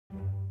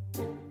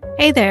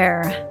Hey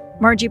there,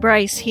 Margie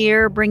Bryce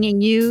here, bringing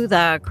you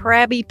the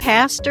Crabby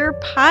Pastor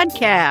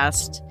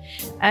podcast.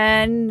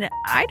 And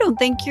I don't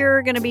think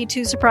you're going to be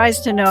too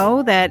surprised to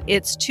know that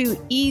it's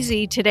too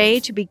easy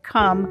today to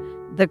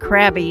become the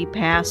Crabby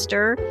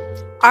Pastor.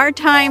 Our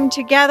time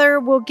together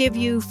will give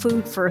you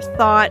food for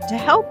thought to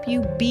help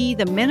you be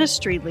the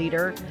ministry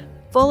leader,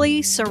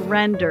 fully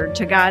surrendered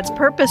to God's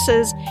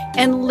purposes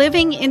and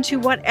living into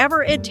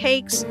whatever it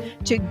takes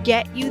to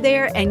get you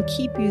there and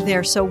keep you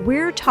there. So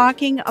we're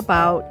talking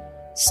about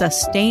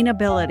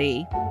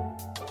sustainability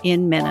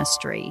in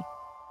ministry.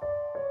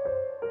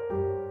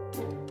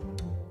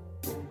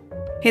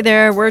 Hey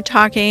there, we're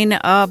talking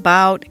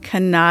about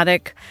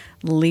kenotic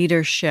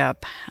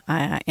leadership.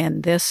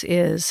 And this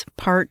is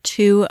part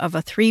 2 of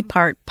a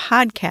 3-part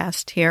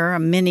podcast here, a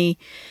mini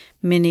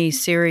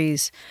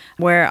series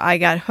where I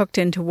got hooked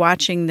into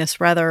watching this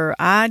rather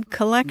odd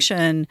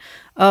collection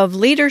of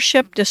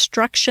leadership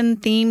destruction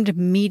themed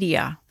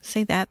media.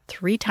 Say that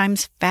 3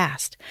 times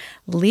fast.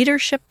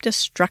 Leadership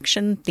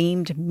destruction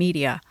themed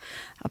media.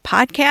 A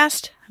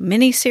podcast,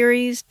 mini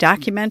series,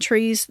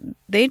 documentaries.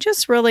 They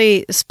just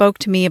really spoke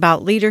to me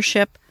about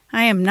leadership.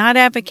 I am not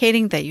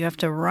advocating that you have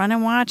to run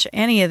and watch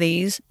any of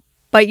these,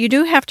 but you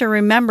do have to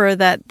remember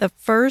that the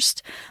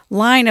first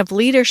line of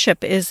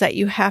leadership is that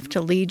you have to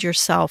lead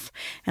yourself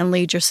and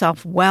lead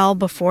yourself well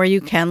before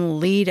you can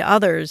lead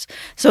others.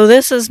 So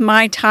this is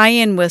my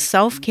tie-in with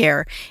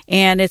self-care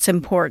and its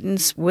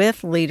importance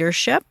with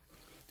leadership.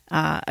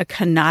 A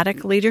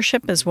kenotic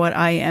leadership is what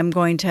I am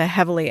going to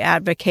heavily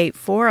advocate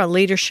for, a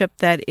leadership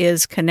that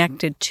is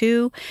connected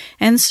to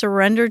and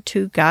surrendered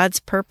to God's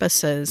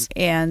purposes.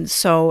 And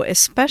so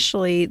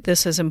especially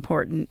this is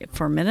important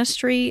for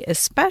ministry,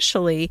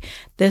 especially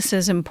this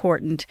is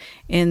important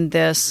in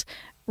this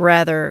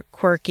rather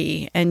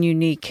quirky and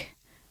unique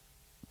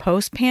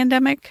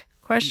post-pandemic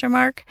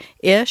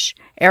ish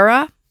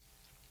era.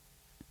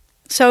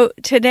 So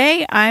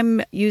today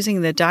I'm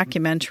using the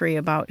documentary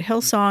about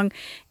Hillsong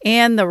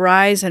and the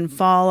Rise and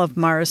Fall of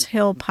Mars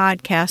Hill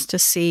podcast to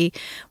see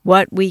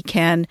what we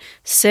can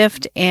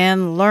sift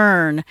and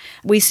learn.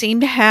 We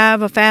seem to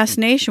have a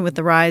fascination with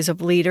the rise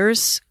of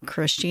leaders.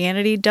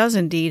 Christianity does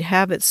indeed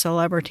have its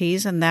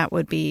celebrities, and that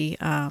would be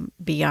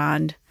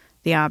beyond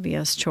the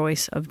obvious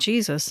choice of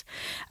Jesus.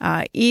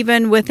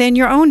 Even within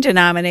your own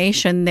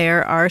denomination,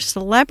 there are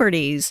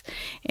celebrities.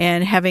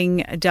 And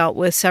having dealt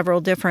with several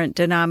different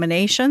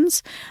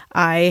denominations,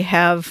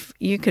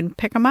 you can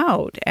pick them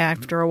out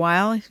after a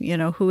while,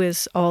 who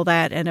is all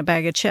that and a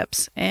bag of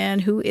chips and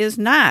who is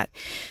not.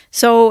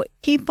 So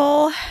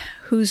people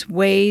whose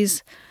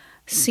ways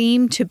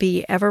seem to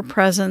be ever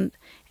present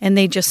and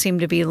they just seem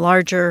to be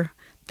larger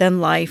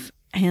than life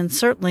and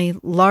certainly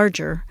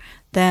larger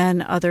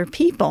than other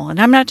people. And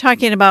I'm not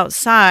talking about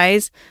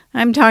size.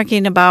 I'm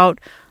talking about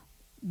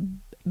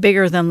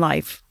bigger than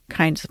life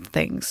kinds of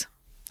things.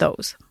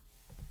 Those.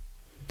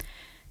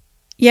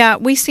 Yeah,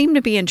 we seem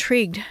to be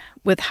intrigued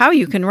with how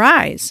you can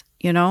rise,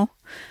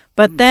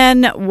 But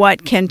then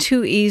what can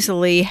too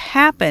easily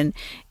happen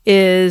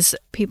is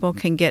people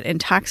can get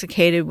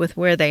intoxicated with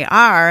where they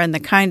are and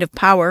the kind of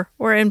power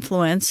or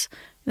influence.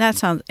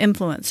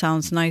 Influence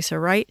sounds nicer,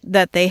 right?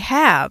 That they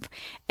have.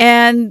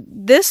 And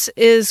this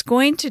is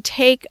going to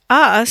take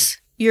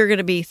us, you're going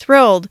to be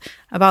thrilled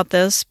about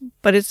this,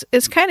 but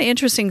it's kind of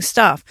interesting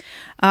stuff.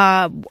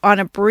 On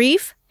a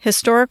brief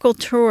historical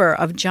tour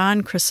of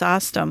John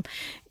Chrysostom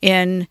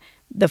in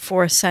the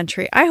 4th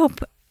century. I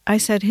hope I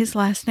said his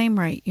last name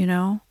right,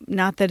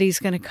 Not that he's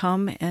going to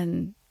come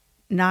and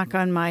knock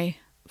on my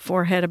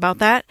forehead about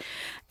that.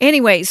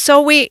 Anyway,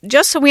 so we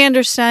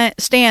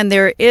understand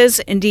there is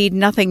indeed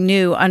nothing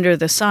new under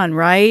the sun,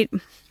 right?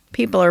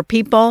 People are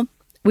people.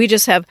 We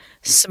just have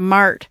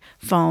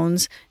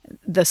smartphones.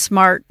 The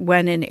smart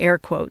went in air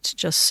quotes,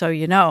 just so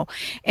you know.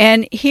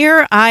 And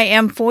here I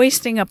am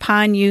foisting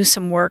upon you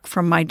some work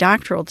from my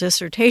doctoral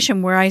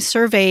dissertation where I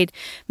surveyed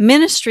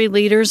ministry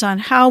leaders on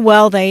how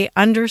well they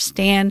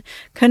understand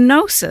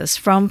kenosis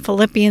from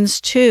Philippians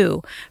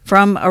 2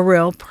 from a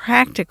real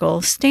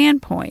practical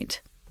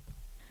standpoint.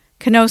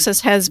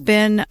 Kenosis has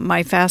been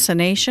my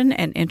fascination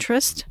and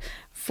interest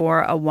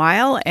for a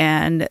while,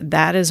 and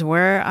that is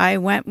where I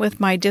went with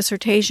my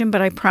dissertation,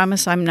 but I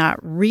promise I'm not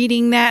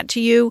reading that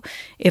to you.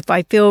 If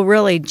I feel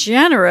really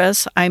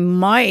generous, I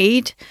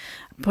might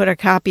put a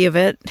copy of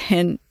it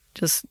and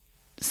just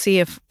see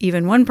if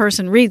even one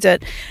person reads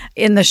it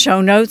in the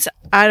show notes.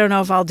 I don't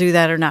know if I'll do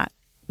that or not.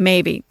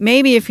 Maybe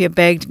if you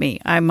begged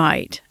me, I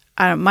might.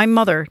 My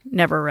mother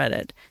never read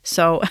it,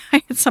 so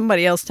I had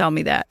somebody else tell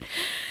me that.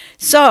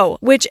 So,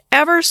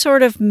 whichever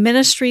sort of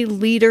ministry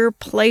leader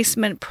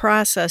placement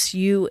process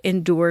you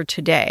endure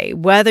today,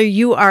 whether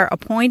you are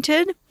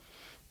appointed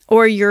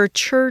or your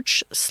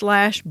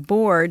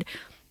church/board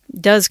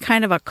does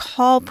kind of a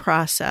call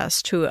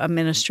process to a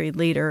ministry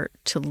leader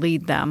to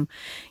lead them,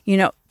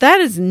 that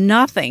is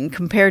nothing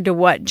compared to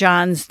what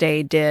John's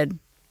day did.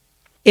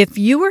 If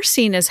you were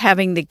seen as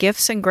having the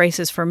gifts and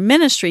graces for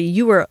ministry,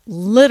 you were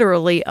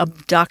literally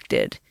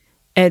abducted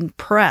and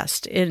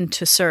pressed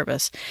into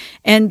service.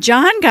 And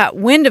John got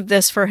wind of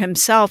this for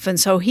himself, and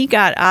so he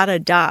got out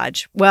of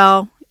Dodge.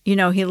 Well,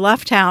 he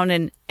left town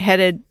and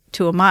headed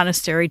to a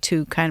monastery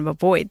to kind of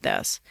avoid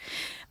this,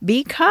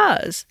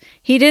 because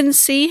he didn't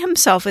see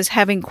himself as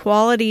having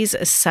qualities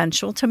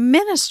essential to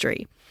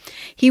ministry.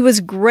 He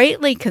was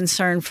greatly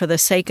concerned for the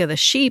sake of the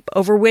sheep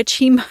over which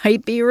he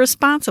might be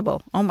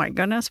responsible. Oh my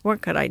goodness,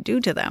 what could I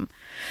do to them?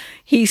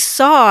 He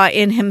saw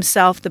in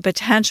himself the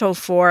potential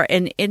for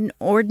an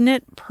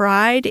inordinate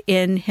pride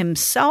in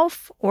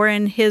himself or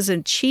in his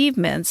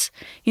achievements,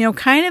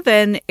 kind of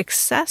an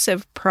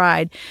excessive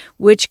pride,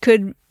 which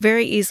could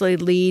very easily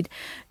lead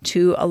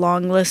to a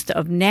long list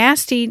of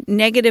nasty,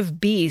 negative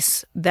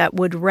beasts that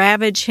would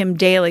ravage him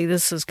daily.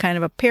 This is kind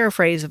of a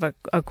paraphrase of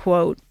a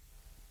quote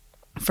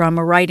from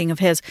a writing of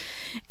his.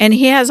 And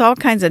he has all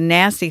kinds of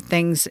nasty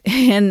things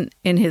in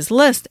his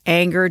list: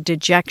 anger,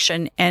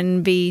 dejection,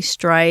 envy,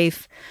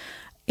 strife,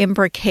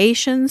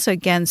 imprecations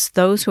against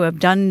those who have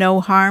done no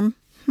harm.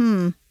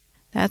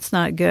 That's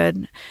not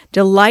good.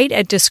 Delight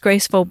at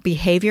disgraceful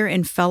behavior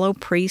in fellow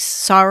priests,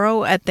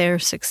 sorrow at their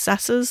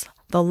successes,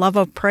 the love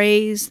of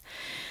praise,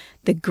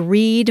 the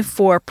greed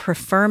for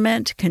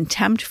preferment,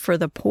 contempt for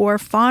the poor,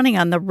 fawning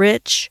on the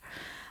rich,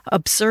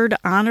 absurd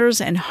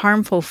honors and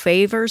harmful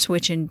favors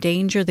which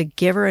endanger the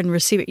giver and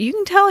receiver. You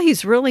can tell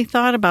he's really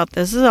thought about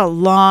this. This is a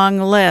long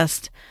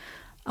list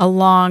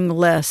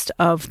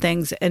of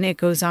things, and it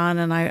goes on,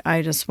 and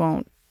I just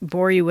won't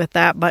bore you with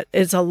that, but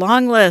it's a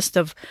long list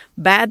of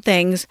bad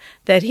things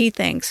that he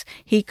thinks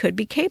he could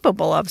be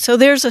capable of. So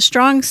there's a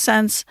strong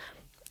sense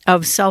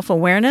of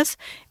self-awareness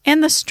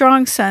and the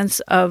strong sense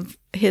of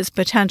his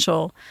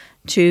potential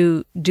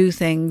to do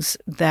things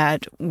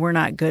that were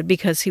not good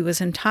because he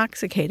was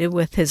intoxicated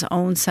with his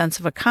own sense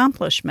of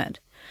accomplishment.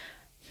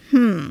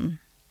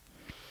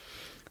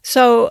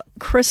 So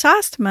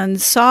Chrysostom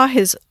saw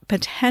his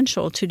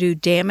potential to do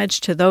damage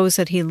to those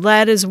that he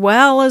led, as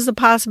well as the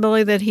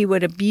possibility that he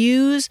would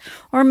abuse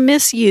or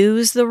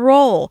misuse the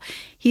role.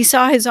 He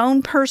saw his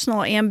own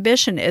personal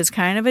ambition as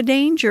kind of a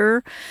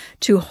danger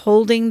to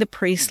holding the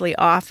priestly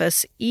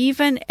office,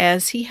 even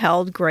as he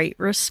held great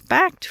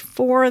respect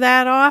for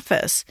that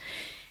office.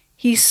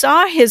 He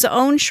saw his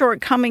own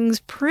shortcomings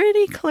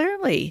pretty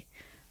clearly.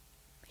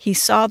 He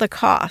saw the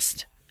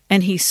cost,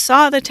 and he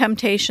saw the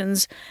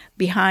temptations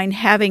behind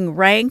having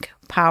rank,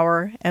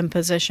 power, and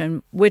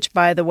position, which,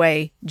 by the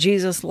way,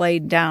 Jesus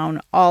laid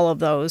down all of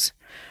those: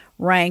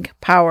 rank,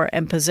 power,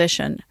 and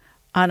position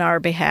on our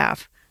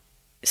behalf.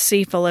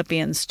 See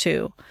Philippians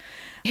 2.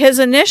 His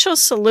initial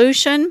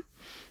solution,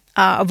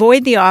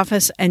 avoid the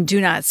office and do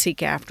not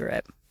seek after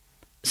it.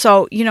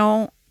 So,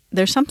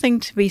 there's something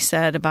to be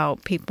said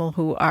about people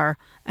who are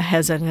a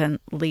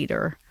hesitant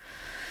leader.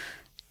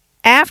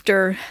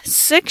 After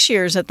 6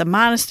 years at the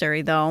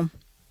monastery, though,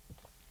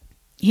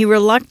 he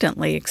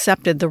reluctantly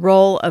accepted the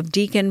role of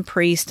deacon,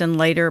 priest, and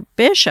later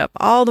bishop,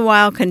 all the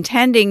while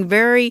contending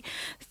very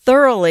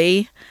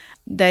thoroughly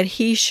that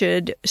he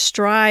should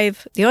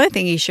strive. The only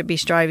thing he should be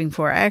striving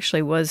for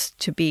actually was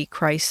to be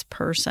Christ's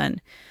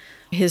person.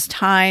 His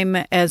time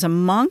as a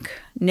monk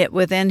knit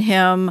within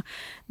him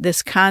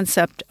this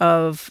concept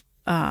of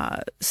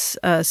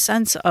a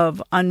sense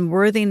of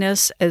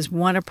unworthiness as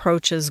one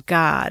approaches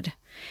God.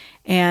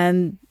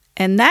 And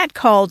that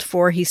called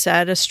for, he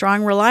said, a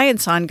strong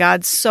reliance on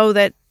God so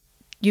that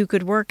you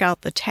could work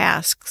out the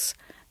tasks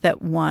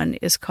that one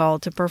is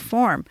called to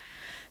perform.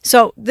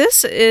 So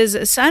this is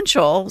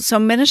essential so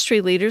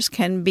ministry leaders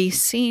can be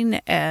seen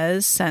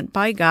as sent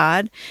by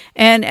God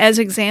and as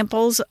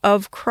examples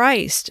of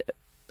Christ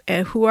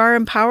who are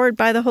empowered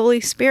by the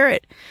Holy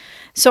Spirit.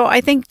 So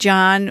I think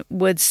John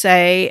would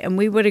say, and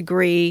we would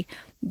agree,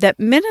 that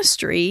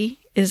ministry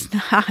is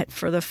not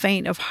for the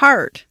faint of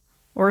heart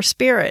or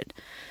spirit,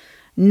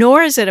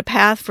 nor is it a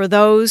path for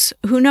those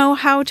who know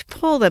how to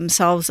pull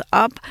themselves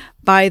up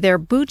by their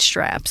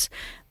bootstraps,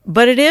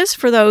 but it is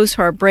for those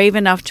who are brave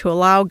enough to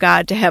allow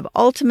God to have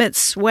ultimate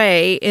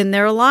sway in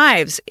their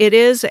lives. It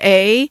is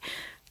a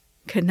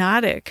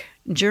kenotic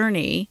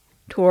journey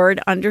toward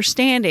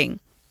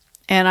understanding.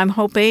 And I'm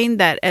hoping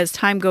that as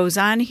time goes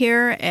on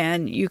here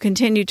and you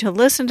continue to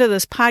listen to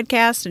this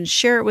podcast and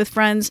share it with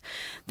friends,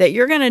 that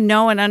you're going to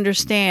know and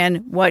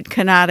understand what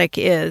kenotic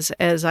is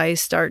as I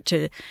start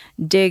to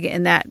dig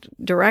in that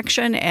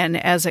direction and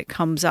as it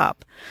comes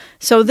up.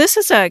 So this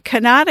is a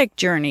kenotic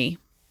journey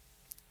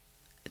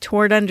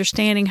toward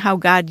understanding how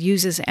God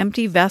uses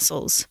empty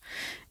vessels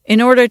in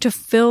order to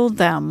fill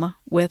them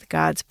with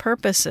God's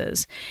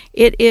purposes.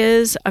 It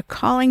is a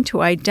calling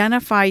to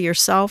identify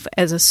yourself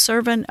as a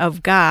servant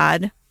of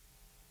God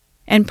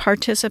and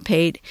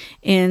participate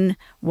in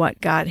what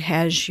God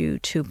has you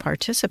to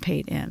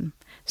participate in,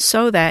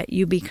 so that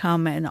you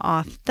become an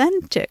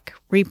authentic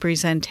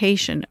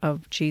representation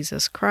of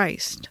Jesus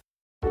Christ.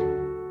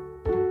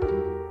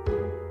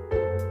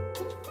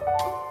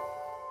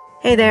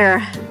 Hey there,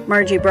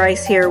 Margie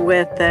Bryce here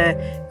with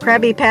the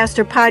Crabby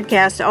Pastor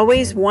Podcast,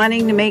 always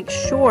wanting to make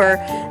sure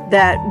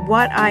that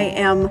what I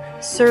am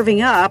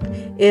serving up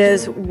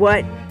is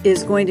what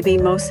is going to be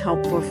most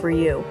helpful for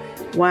you.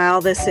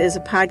 While this is a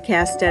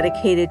podcast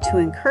dedicated to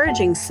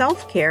encouraging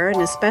self-care,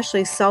 and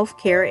especially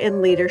self-care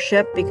in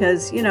leadership,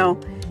 because,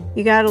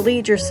 you got to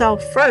lead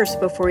yourself first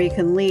before you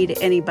can lead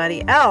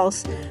anybody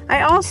else,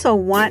 I also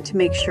want to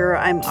make sure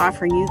I'm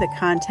offering you the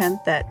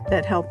content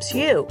that helps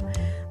you.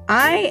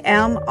 I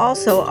am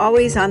also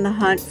always on the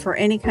hunt for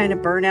any kind of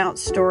burnout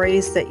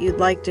stories that you'd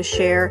like to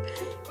share,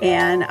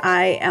 and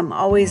I am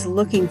always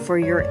looking for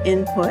your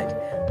input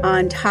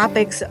on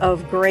topics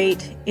of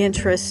great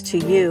interest to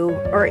you,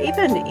 or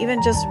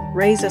even just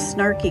raise a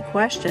snarky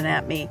question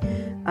at me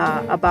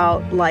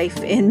about life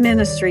in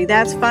ministry.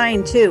 That's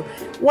fine too.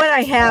 What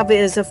I have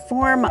is a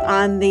form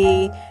on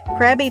the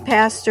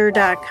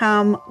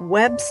crabbypastor.com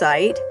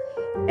website,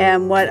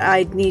 and what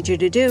I need you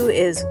to do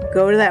is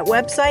go to that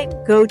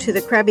website, go to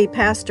the Crabby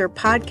Pastor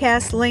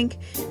podcast link,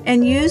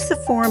 and use the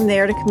form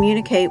there to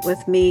communicate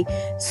with me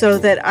so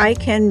that I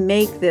can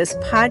make this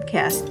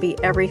podcast be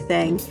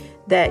everything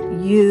that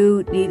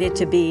you need it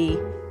to be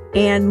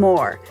and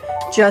more.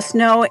 Just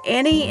know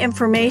any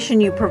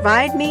information you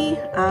provide me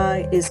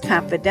is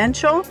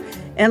confidential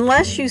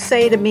unless you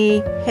say to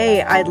me,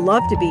 hey, I'd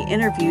love to be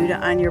interviewed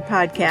on your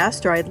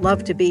podcast, or I'd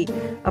love to be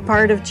a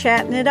part of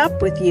chatting it up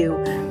with you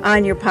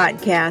on your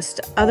podcast.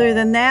 Other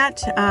than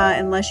that,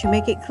 unless you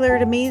make it clear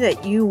to me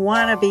that you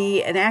want to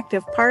be an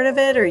active part of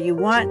it, or you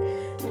want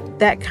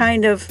that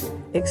kind of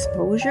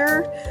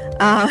exposure,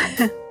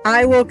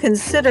 I will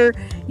consider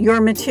your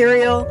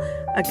material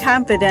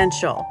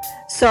confidential.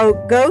 So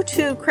go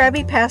to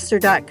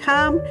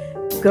crabbypastor.com,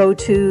 go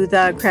to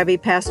the Crabby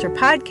Pastor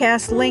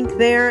podcast link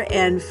there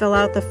and fill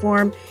out the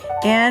form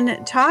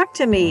and talk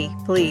to me,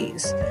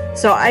 please,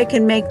 so I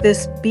can make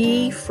this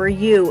be for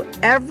you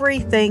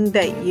everything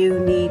that you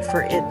need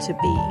for it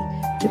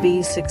to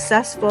be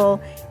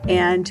successful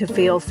and to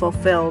feel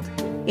fulfilled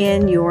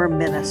in your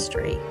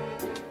ministry.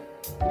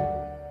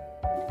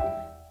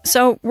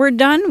 So we're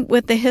done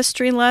with the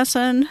history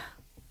lesson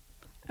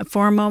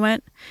for a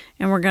moment,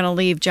 and we're going to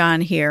leave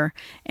John here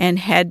and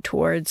head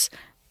towards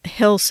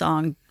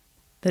Hillsong,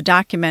 the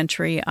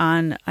documentary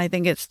on, I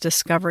think it's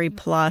Discovery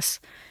Plus.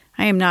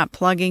 I am not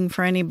plugging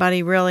for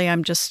anybody, really.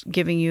 I'm just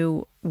giving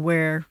you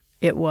where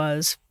it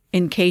was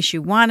in case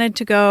you wanted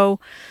to go,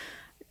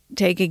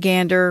 take a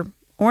gander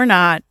or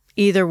not.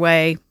 Either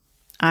way,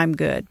 I'm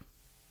good.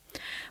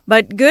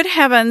 But good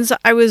heavens,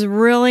 I was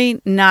really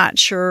not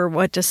sure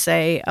what to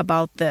say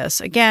about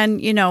this. Again,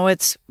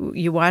 it's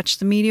you watch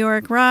the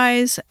meteoric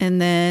rise, and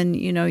then,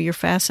 you're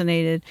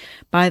fascinated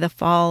by the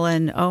fall,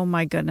 and oh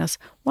my goodness,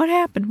 what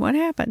happened? What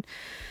happened?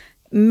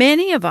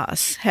 Many of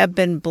us have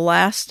been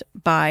blessed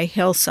by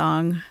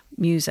Hillsong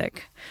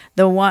music.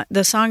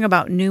 The song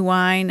about new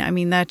wine,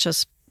 that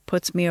just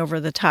puts me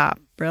over the top,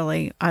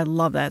 really. I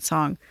love that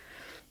song.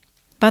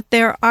 But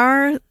there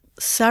are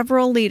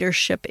several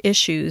leadership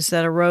issues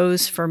that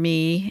arose for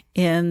me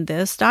in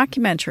this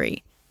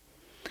documentary.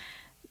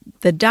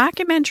 The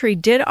documentary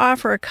did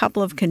offer a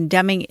couple of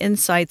condemning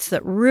insights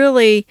that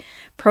really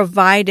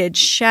provided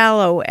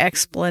shallow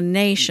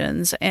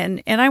explanations,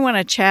 and I want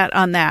to chat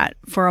on that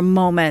for a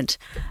moment,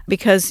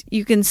 because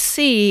you can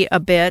see a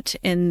bit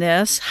in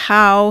this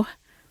how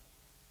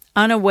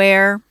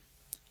unaware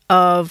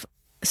of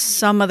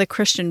some of the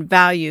Christian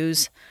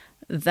values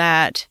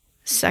that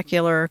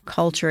secular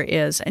culture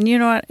is. And you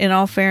know what? In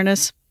all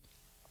fairness,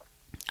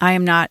 I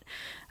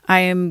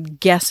am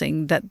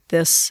guessing that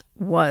this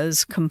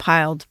was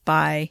compiled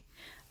by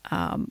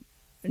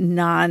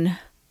non-faith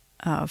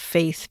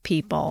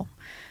people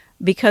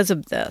because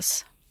of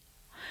this.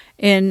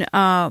 In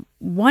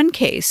one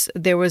case,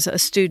 there was a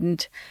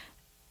student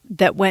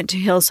that went to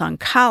Hillsong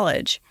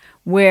College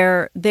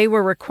where they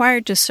were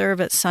required to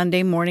serve at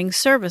Sunday morning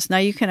service. Now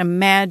you can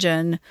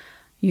imagine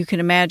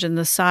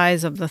the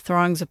size of the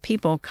throngs of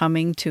people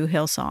coming to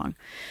Hillsong.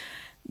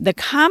 The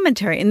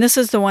commentary, and this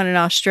is the one in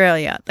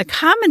Australia, the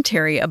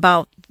commentary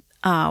about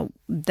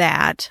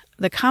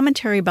the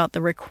commentary about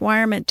the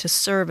requirement to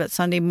serve at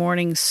Sunday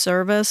morning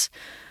service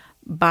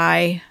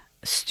by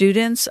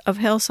students of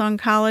Hillsong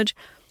College,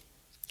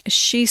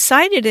 she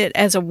cited it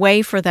as a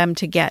way for them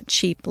to get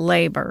cheap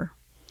labor.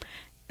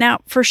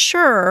 Now, for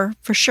sure,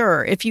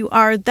 if you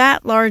are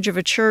that large of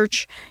a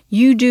church,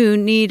 you do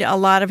need a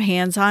lot of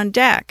hands on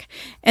deck.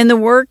 And the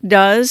work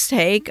does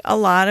take a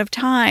lot of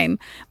time.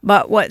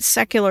 But what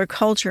secular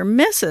culture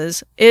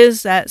misses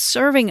is that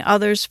serving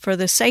others for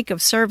the sake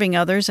of serving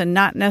others and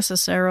not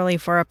necessarily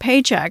for a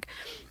paycheck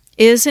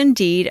is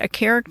indeed a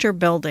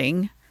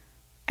character-building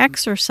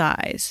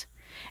exercise.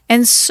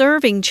 And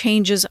serving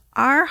changes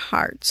our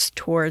hearts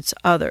towards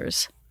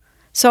others.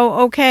 So,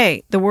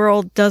 okay, the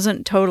world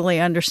doesn't totally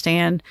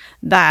understand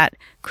that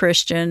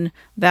Christian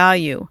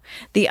value.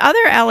 The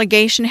other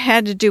allegation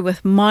had to do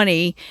with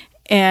money,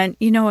 and,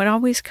 it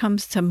always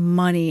comes to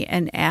money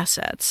and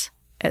assets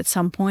at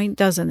some point,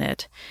 doesn't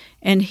it?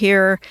 And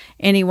here,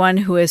 anyone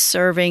who is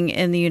serving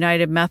in the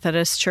United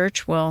Methodist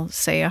Church will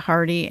say a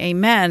hearty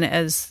amen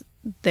as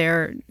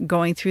they're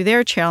going through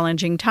their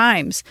challenging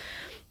times.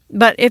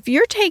 But if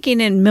you're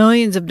taking in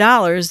millions of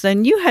dollars,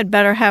 then you had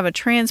better have a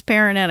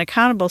transparent and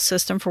accountable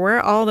system for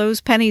where all those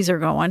pennies are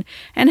going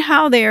and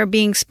how they are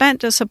being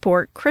spent to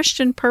support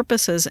Christian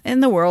purposes in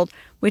the world,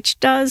 which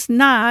does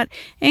not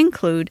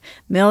include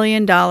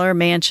million-dollar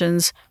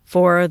mansions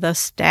for the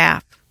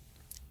staff.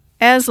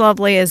 As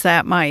lovely as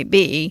that might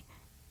be,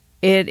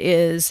 it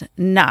is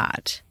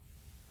not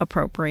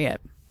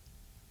appropriate.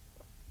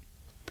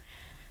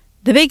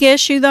 The big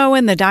issue, though,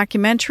 in the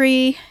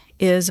documentary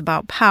is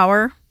about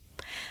power,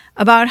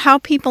 about how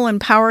people in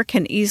power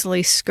can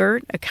easily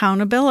skirt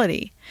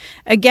accountability.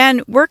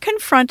 Again, we're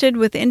confronted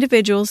with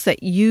individuals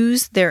that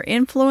use their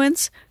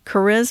influence,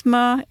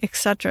 charisma,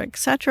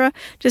 etc.,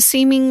 to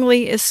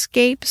seemingly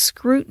escape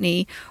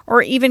scrutiny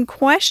or even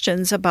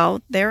questions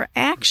about their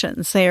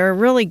actions. They are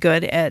really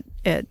good at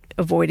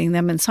avoiding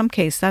them. In some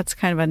cases, that's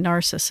kind of a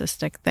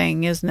narcissistic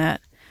thing, isn't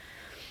it?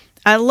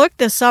 I looked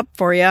this up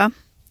for you.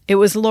 It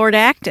was Lord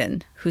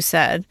Acton who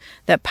said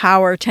that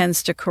power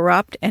tends to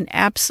corrupt and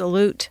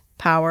absolute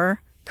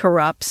power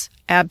corrupts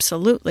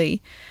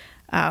absolutely.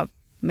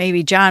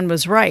 Maybe John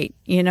was right,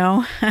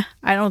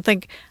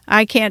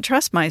 I can't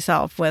trust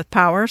myself with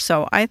power,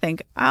 so I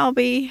think I'll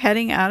be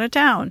heading out of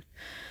town.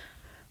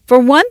 For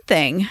one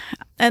thing,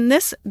 and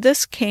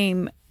this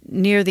came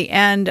near the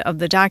end of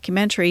the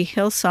documentary,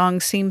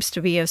 Hillsong seems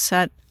to be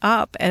set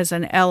up as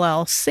an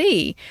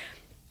LLC,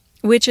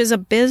 which is a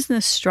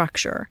business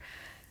structure.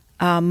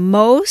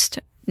 Most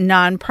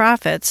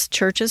nonprofits,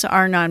 churches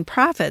are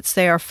nonprofits.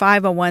 They are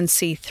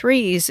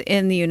 501c3s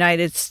in the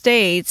United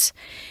States,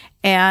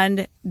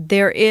 and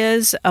there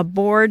is a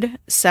board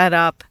set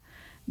up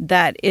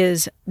that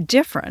is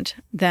different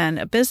than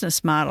a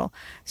business model.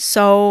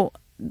 So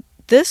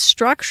this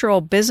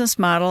structural business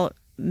model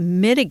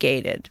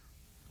mitigated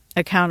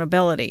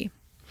accountability.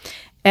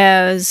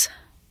 As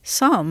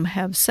some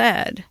have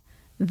said,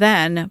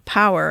 then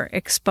power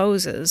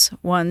exposes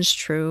one's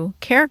true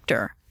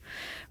character.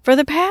 For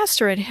the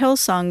pastor at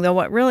Hillsong, though,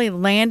 what really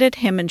landed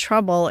him in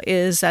trouble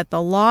is that the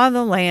law of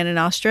the land in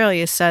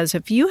Australia says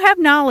if you have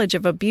knowledge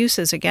of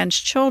abuses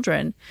against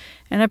children,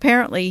 and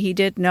apparently he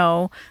did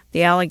know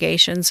the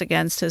allegations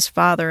against his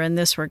father in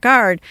this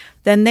regard,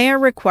 then they are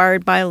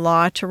required by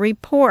law to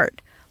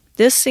report.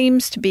 This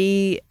seems to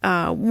be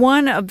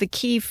one of the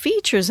key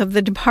features of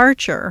the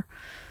departure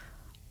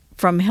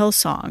from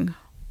Hillsong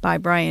by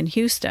Brian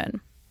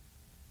Houston.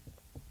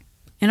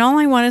 And all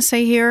I want to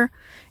say here,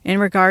 in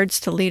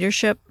regards to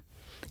leadership,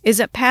 is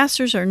that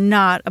pastors are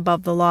not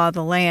above the law of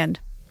the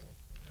land.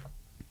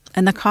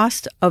 And the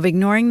cost of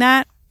ignoring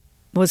that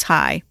was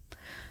high.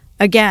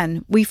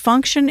 Again, we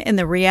function in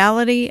the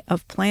reality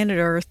of planet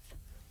Earth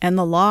and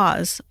the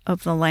laws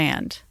of the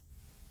land.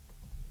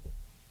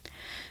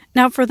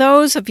 Now, for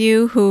those of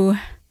you who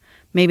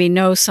maybe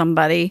know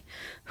somebody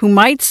who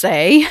might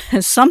say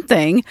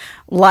something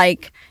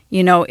like,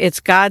 it's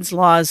God's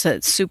laws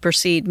that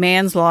supersede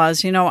man's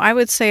laws, I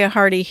would say a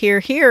hearty hear,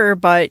 hear,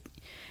 but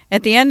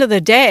at the end of the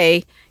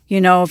day,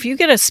 if you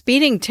get a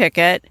speeding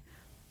ticket,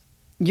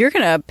 you're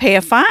going to pay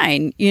a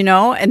fine,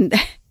 and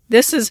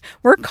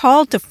we're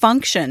called to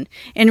function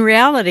in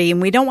reality,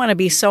 and we don't want to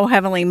be so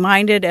heavenly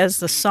minded, as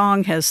the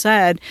song has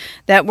said,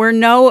 that we're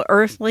no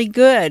earthly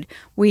good.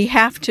 We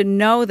have to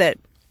know that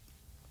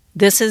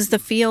this is the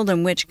field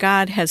in which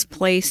God has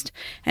placed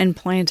and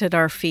planted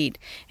our feet,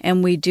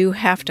 and we do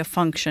have to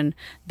function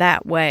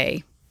that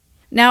way.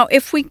 Now,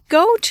 if we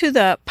go to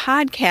the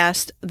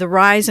podcast, The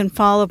Rise and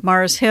Fall of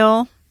Mars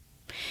Hill,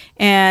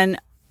 and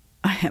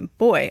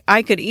boy,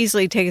 I could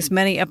easily take as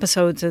many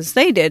episodes as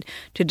they did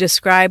to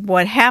describe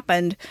what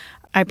happened.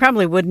 I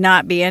probably would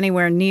not be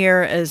anywhere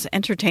near as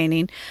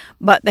entertaining,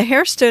 but the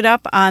hair stood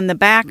up on the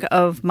back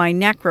of my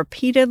neck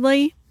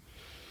repeatedly.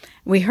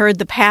 We heard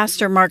the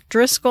pastor, Mark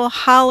Driscoll,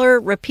 holler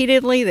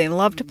repeatedly. They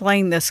loved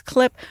playing this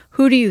clip.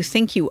 "Who do you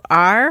think you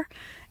are?"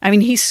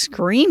 He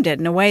screamed it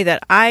in a way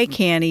that I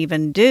can't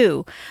even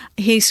do.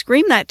 He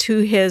screamed that to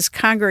his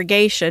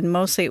congregation.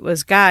 Mostly it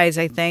was guys,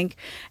 I think.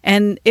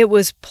 And it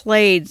was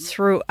played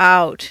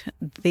throughout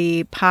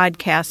the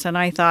podcast. And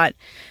I thought,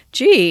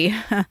 gee,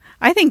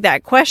 I think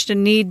that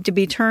question needs to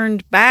be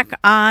turned back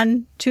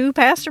on to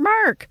Pastor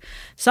Mark,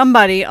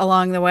 somebody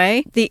along the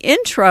way. The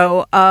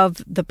intro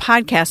of the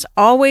podcast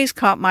always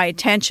caught my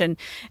attention.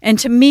 And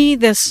to me,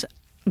 this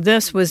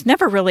was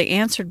never really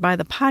answered by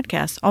the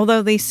podcast,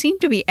 although they seem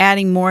to be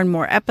adding more and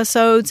more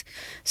episodes,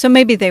 so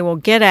maybe they will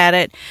get at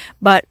it.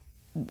 But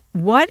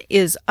what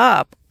is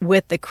up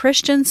with the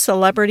Christian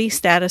celebrity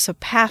status of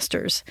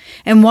pastors?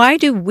 And why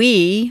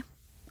do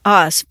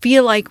us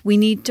feel like we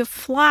need to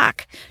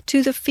flock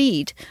to the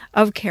feet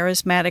of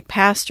charismatic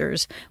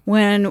pastors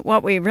when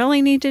what we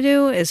really need to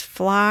do is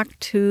flock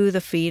to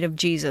the feet of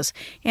Jesus?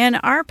 And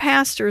our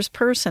pastor's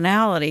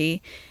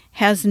personality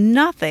has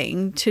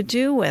nothing to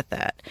do with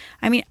it.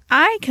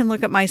 I can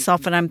look at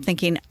myself and I'm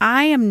thinking,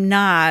 I am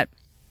not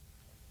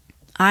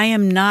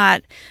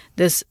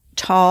this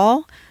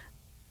tall,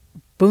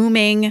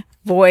 booming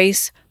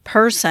voice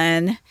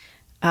person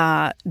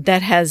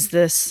that has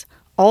this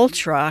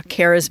ultra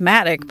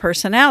charismatic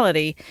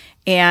personality.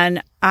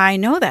 And I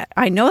know that.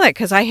 I know that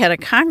because I had a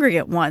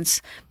congregant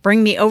once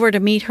bring me over to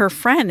meet her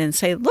friend and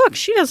say, look,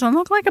 she doesn't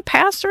look like a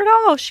pastor at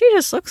all. She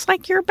just looks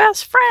like your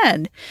best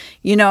friend.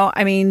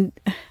 I mean,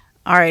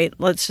 all right,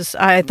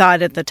 I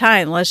thought at the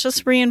time, let's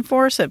just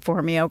reinforce it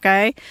for me,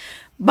 okay?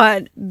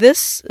 But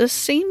this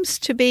seems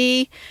to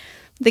be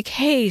the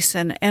case,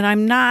 and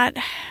I'm not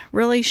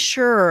really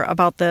sure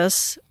about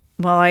this.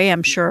 Well, I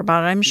am sure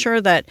about it. I'm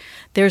sure that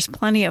there's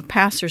plenty of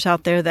pastors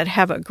out there that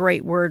have a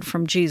great word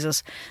from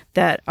Jesus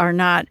that are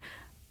not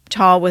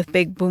tall with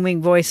big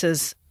booming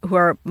voices, who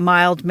are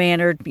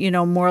mild-mannered,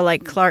 more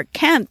like Clark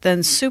Kent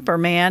than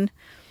Superman.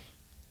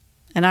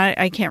 And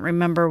I can't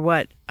remember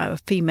what a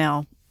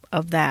female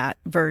of that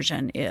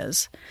version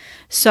is.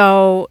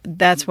 So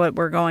that's what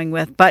we're going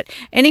with. But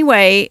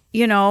anyway,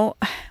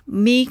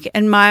 meek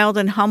and mild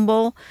and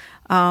humble.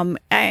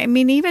 I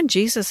mean, even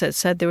Jesus had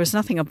said there was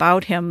nothing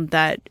about him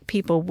that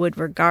people would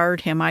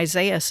regard him.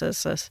 Isaiah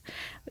says this.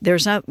 There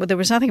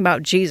was nothing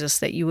about Jesus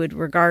that you would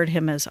regard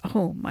him as,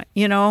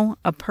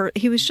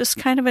 he was just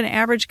kind of an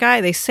average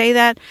guy. They say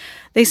that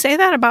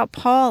about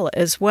Paul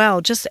as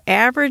well, just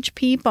average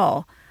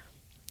people.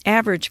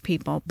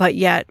 But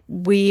yet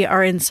we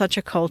are in such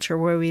a culture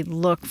where we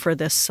look for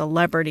this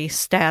celebrity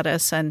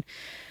status and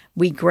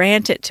we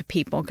grant it to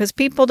people because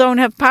people don't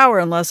have power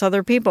unless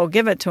other people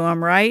give it to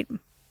them, right?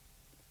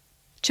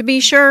 To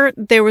be sure,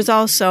 there was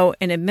also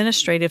an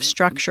administrative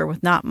structure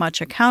with not much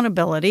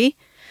accountability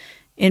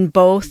in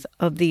both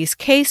of these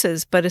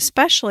cases, but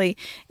especially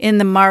in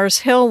the Mars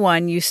Hill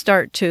one, you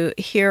start to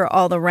hear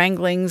all the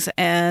wranglings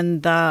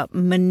and the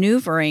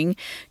maneuvering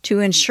to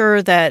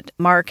ensure that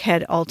Mark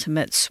had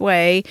ultimate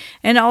sway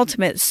and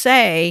ultimate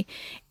say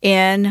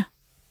in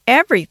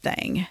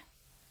everything.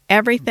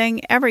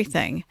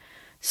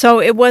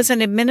 So it was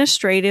an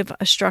administrative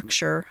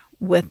structure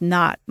with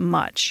not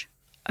much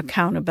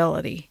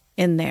accountability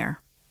in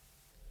there.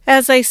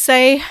 As they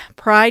say,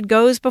 pride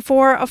goes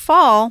before a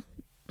fall.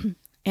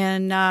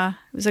 And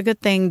it was a good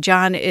thing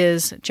John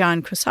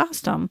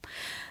Chrysostom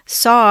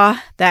saw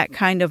that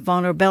kind of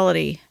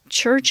vulnerability.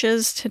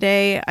 Churches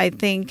today, I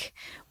think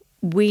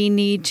we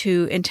need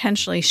to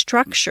intentionally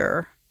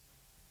structure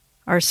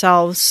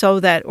ourselves so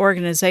that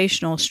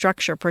organizational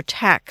structure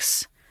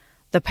protects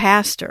the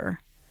pastor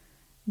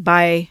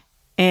by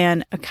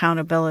an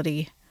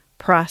accountability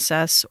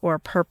process or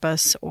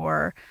purpose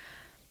or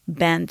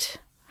bent,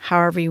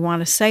 however you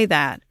want to say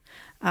that.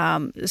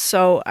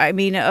 So, I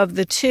mean, of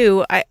the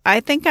two, I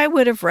think I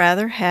would have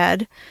rather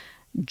had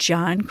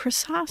John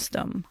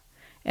Chrysostom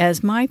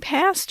as my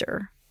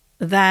pastor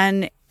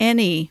than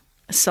any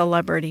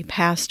celebrity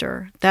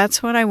pastor.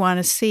 That's what I want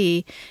to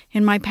see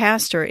in my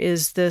pastor,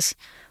 is this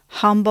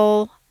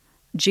humble,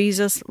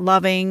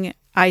 Jesus-loving.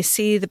 I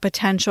see the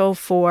potential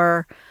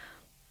for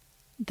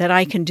that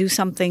I can do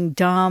something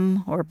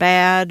dumb or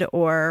bad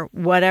or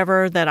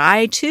whatever, that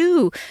I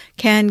too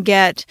can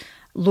get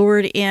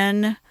lured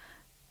in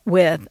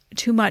with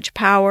too much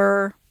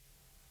power,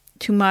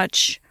 too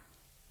much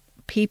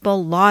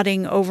people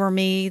lauding over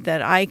me,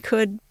 that I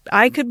could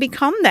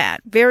become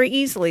that very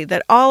easily,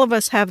 that all of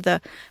us have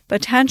the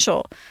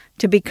potential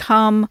to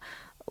become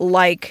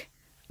like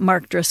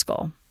Mark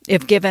Driscoll.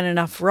 If given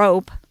enough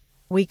rope,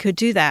 we could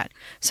do that.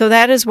 So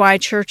that is why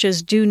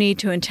churches do need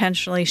to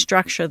intentionally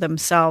structure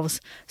themselves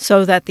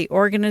so that the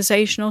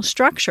organizational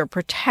structure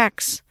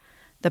protects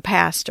the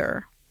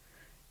pastor.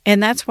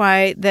 And that's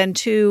why then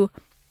too,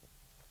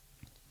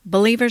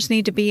 believers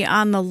need to be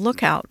on the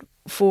lookout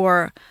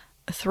for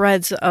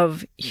threads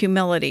of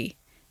humility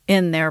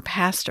in their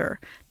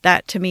pastor.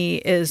 That to me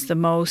is the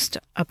most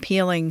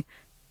appealing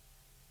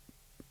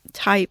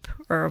type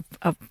of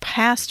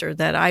pastor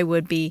that I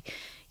would be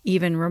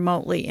even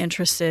remotely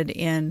interested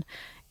in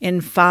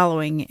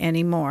following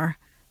anymore.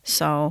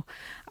 So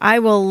I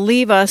will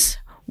leave us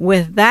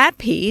with that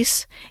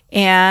piece,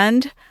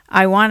 and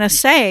I want to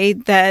say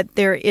that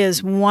there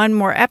is one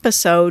more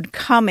episode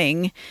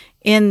coming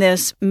in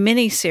this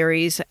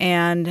mini-series,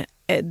 and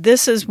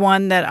this is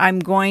one that I'm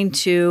going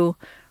to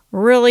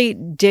really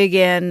dig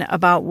in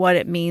about what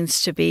it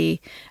means to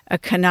be a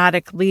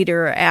kenotic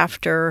leader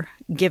after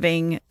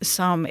giving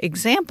some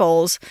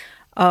examples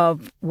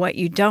of what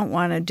you don't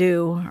want to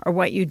do or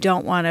what you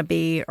don't want to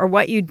be or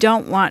what you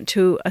don't want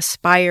to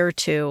aspire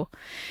to.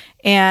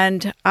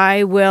 And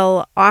I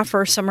will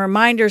offer some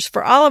reminders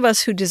for all of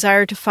us who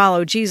desire to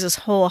follow Jesus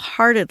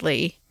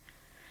wholeheartedly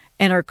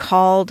and are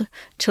called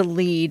to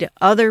lead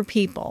other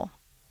people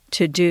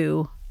to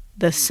do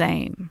the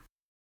same.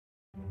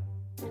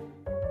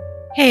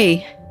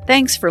 Hey,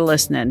 thanks for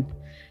listening.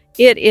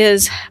 It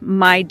is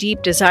my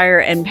deep desire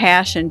and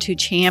passion to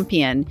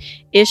champion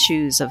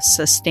issues of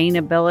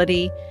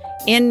sustainability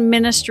in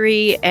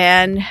ministry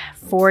and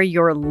for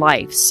your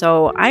life.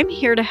 So I'm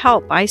here to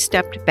help. I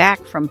stepped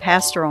back from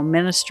pastoral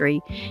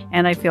ministry,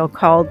 and I feel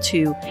called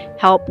to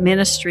help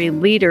ministry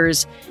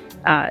leaders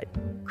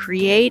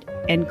create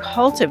and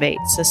cultivate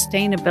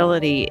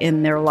sustainability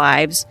in their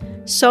lives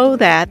so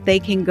that they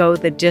can go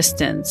the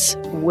distance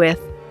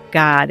with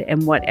God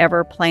and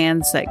whatever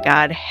plans that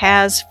God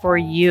has for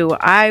you.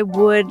 I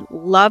would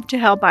love to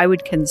help. I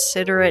would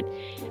consider it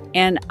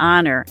an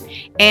honor.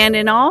 And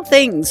in all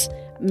things,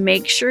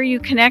 make sure you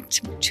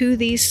connect to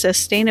these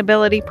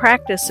sustainability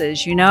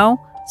practices,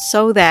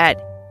 so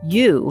that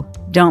you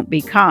don't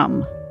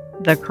become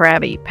the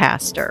crabby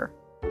pastor.